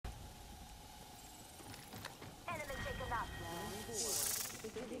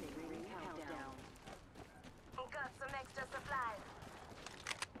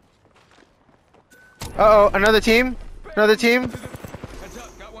Uh-oh, another team? Another team? Heads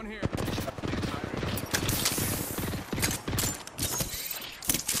up, got one here.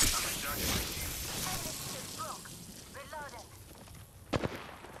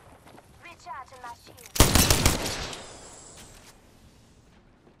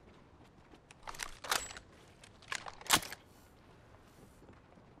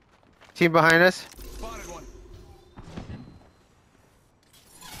 Team behind us. Spotted one.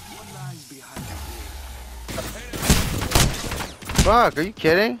 One lies behind the Fuck, are you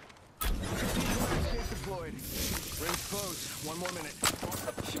kidding? deployed. Rings close. One more minute.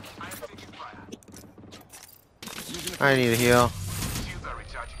 I am taking fire. I need a heal. Shields are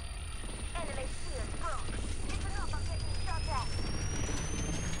recharging. Enemy shield broke. Listen up, I'm getting shot at.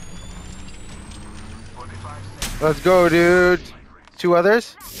 45 seconds. Let's go, dude. 2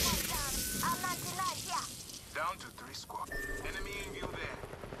 others? I'm not denied here. Down to 3 squad. Enemy in view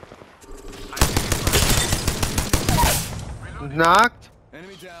there. Knocked.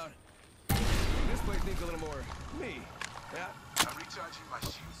 Enemy down. This place needs a little more me. Yeah. I'm recharging my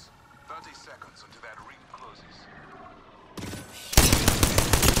shields. 30 seconds until that ring closes.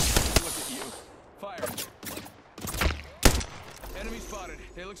 Look at you. Fire. Enemy spotted.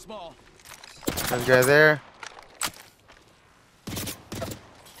 They look small. There's a guy there.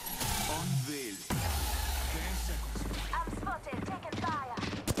 Unveil. 10 seconds. I'm spotted, taking fire.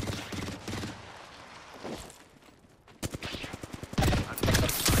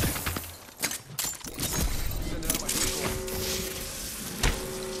 Send out my shield.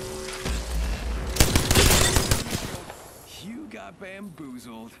 You got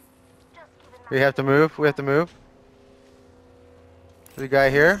bamboozled. Just giving my We have to move. We have to move. There's a guy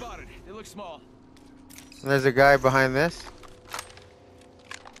here. Spotted. They look small. And there's a guy behind this.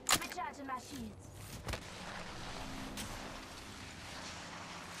 recharging my shields.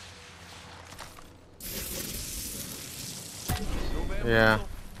 No bamboozle. Yeah.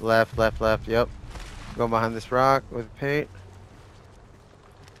 Left, left, left. Yep. Go behind this rock with paint.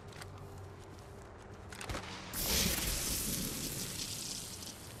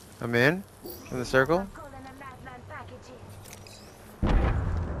 I'm in the circle. I'm calling a lifeline package in.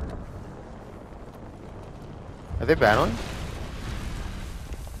 Are they battling?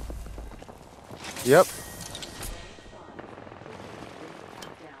 Yep.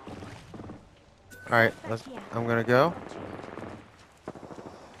 Alright, I'm gonna go.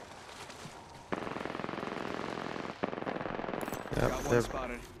 Got Yep, one there's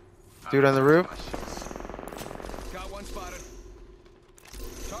spotted. dude on the roof. Got one spotted.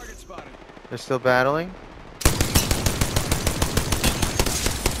 Target spotted. They're still battling.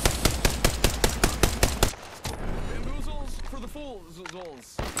 Bamboozles for the fools.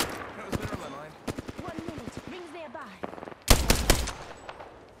 That was better in my mind. 1 minute, rings nearby.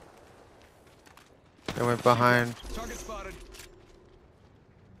 They went behind. Target spotted.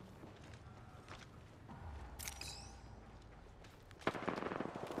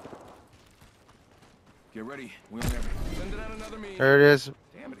 Get ready. We only have. Send it out another me. There it is.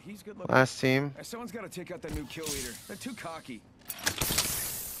 Damn it, he's good looking. Last team. Someone's got to take out that new kill leader. They're too cocky.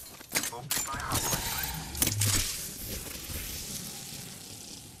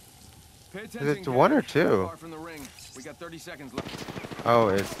 Pay attention. Is it 1 or 2? Far from the ring. We got 30 seconds left. Oh,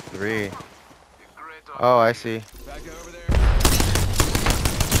 it's 3. Oh, I see. Back over there.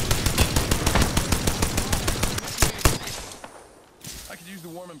 I could use the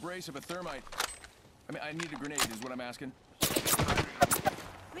warm embrace of a thermite. I mean, I need a grenade, is what I'm asking.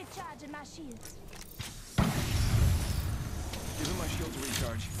 Recharging my shields. Give him my shield to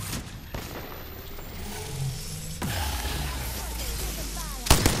recharge.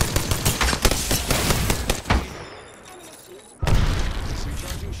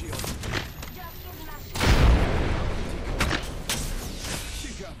 Recharging shield. Just giving my shield. She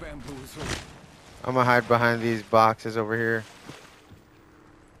got bamboozled. I'm gonna hide behind these boxes over here.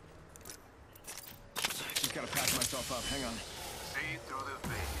 Just gotta patch myself up. Hang on. See through the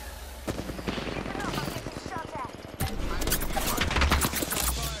vein. Listen up, I'm getting shot at.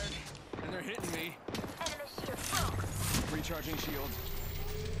 Fired. And they're hitting me. Enemy shield broke. Recharging shields.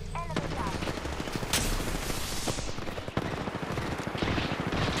 Enemy down.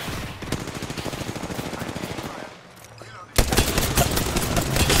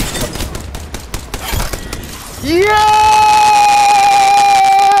 Yeah!